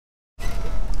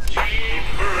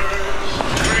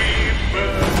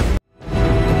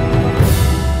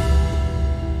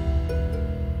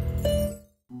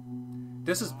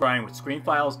This is Brian with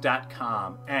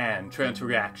ScreenFiles.com and Trailer to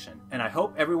Reaction, and I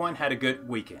hope everyone had a good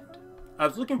weekend. I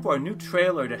was looking for a new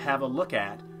trailer to have a look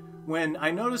at when I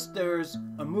noticed there's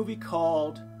a movie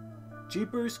called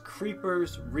Jeepers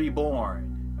Creepers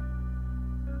Reborn.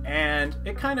 And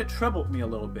it kind of troubled me a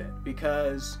little bit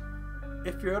because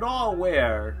if you're at all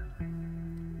aware,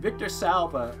 Victor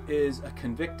Salva is a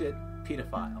convicted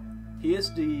pedophile. He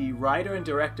is the writer and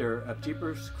director of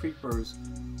Jeepers Creepers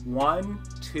 1,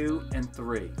 2, and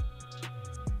 3.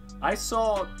 I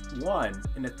saw 1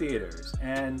 in the theaters,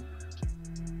 and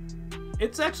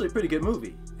it's actually a pretty good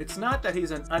movie. It's not that he's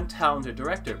an untalented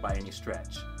director by any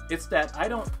stretch. It's that I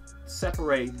don't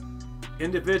separate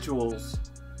individuals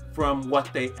from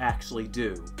what they actually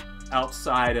do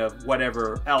outside of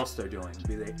whatever else they're doing,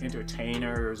 be they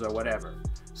entertainers or whatever.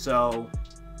 So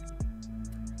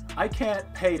I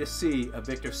can't pay to see a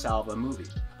Victor Salva movie.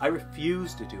 I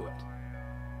refuse to do it.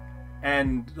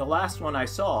 And the last one I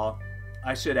saw,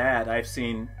 I should add, I've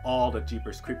seen all the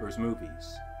Jeepers Creepers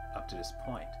movies up to this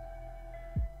point.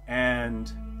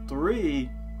 And 3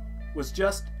 was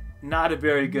just not a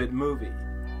very good movie.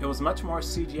 It was much more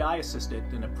CGI assisted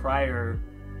than the prior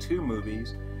 2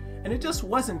 movies, and it just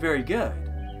wasn't very good.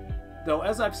 Though,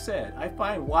 as I've said, I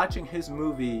find watching his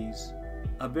movies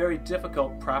a very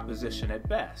difficult proposition at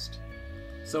best.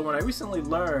 So when I recently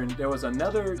learned there was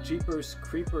another Jeepers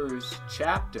Creepers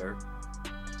chapter,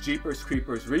 Jeepers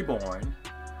Creepers Reborn,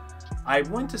 I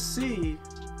went to see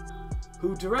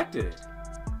who directed it.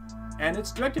 And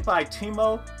it's directed by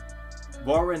Timo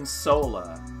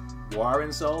Varensola.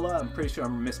 Varensola? I'm pretty sure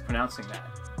I'm mispronouncing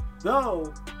that.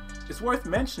 Though, it's worth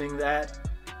mentioning that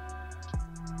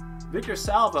Victor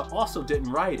Salva also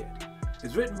didn't write it.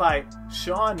 It's written by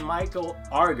Sean Michael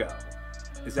Argo.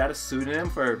 Is that a pseudonym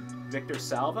for Victor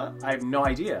Salva? I have no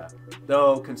idea.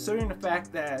 Though, considering the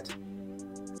fact that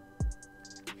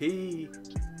he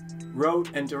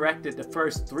wrote and directed the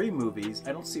first 3 movies,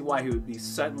 I don't see why he would be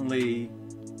suddenly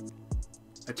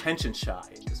attention shy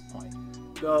at this point.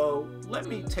 Though, let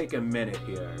me take a minute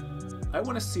here. I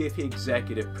want to see if he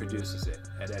executive produces it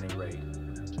at any rate,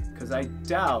 because I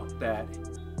doubt that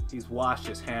he's washed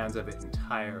his hands of it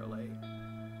entirely.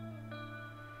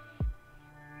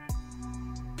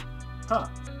 Huh.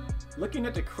 Looking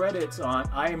at the credits on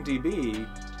IMDb,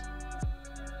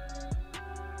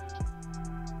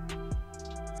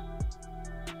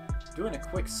 doing a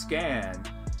quick scan,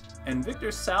 and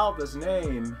Victor Salva's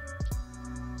name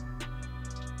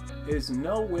is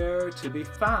nowhere to be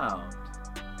found,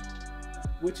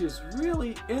 which is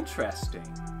really interesting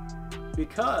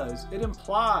because it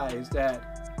implies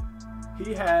that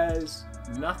he has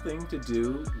nothing to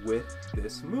do with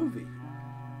this movie.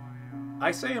 I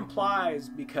say implies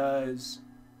because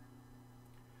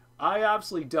I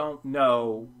obviously don't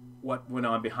know what went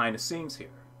on behind the scenes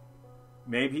here.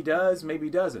 Maybe he does, maybe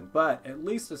he doesn't, but at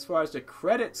least as far as the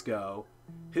credits go,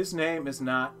 his name is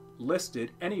not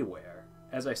listed anywhere.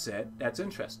 As I said, that's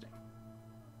interesting.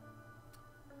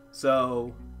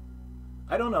 So,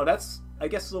 I don't know, that's, I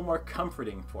guess, a little more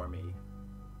comforting for me,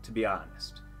 to be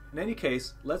honest. In any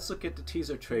case, let's look at the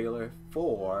teaser trailer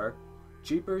for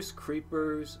Jeepers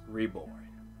Creepers Reborn.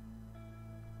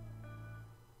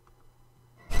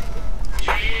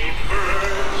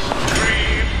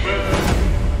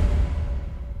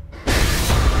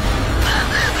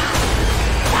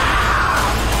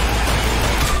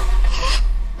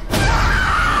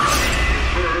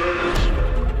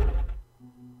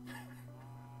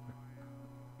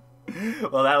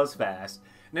 Well, that was fast.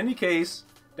 In any case,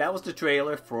 that was the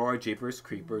trailer for Jeepers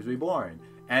Creepers Reborn.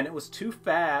 And it was too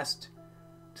fast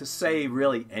to say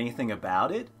really anything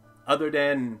about it, other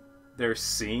than their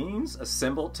scenes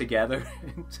assembled together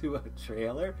into a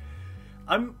trailer.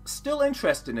 I'm still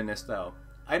interested in this, though.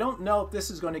 I don't know if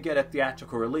this is going to get a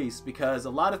theatrical release, because a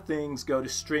lot of things go to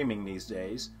streaming these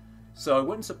days. So it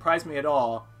wouldn't surprise me at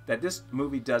all that this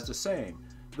movie does the same.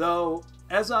 Though,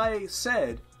 as I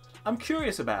said, I'm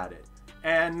curious about it.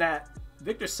 And that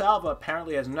Victor Salva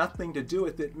apparently has nothing to do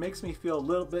with it makes me feel a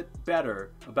little bit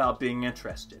better about being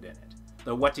interested in it.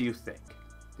 Though, what do you think?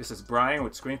 This is Brian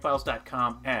with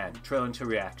ScreenFiles.com and Trailer to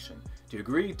Reaction. Do you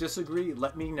agree, disagree?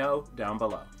 Let me know down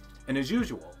below. And as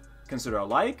usual, consider a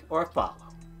like or a follow.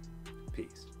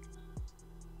 Peace.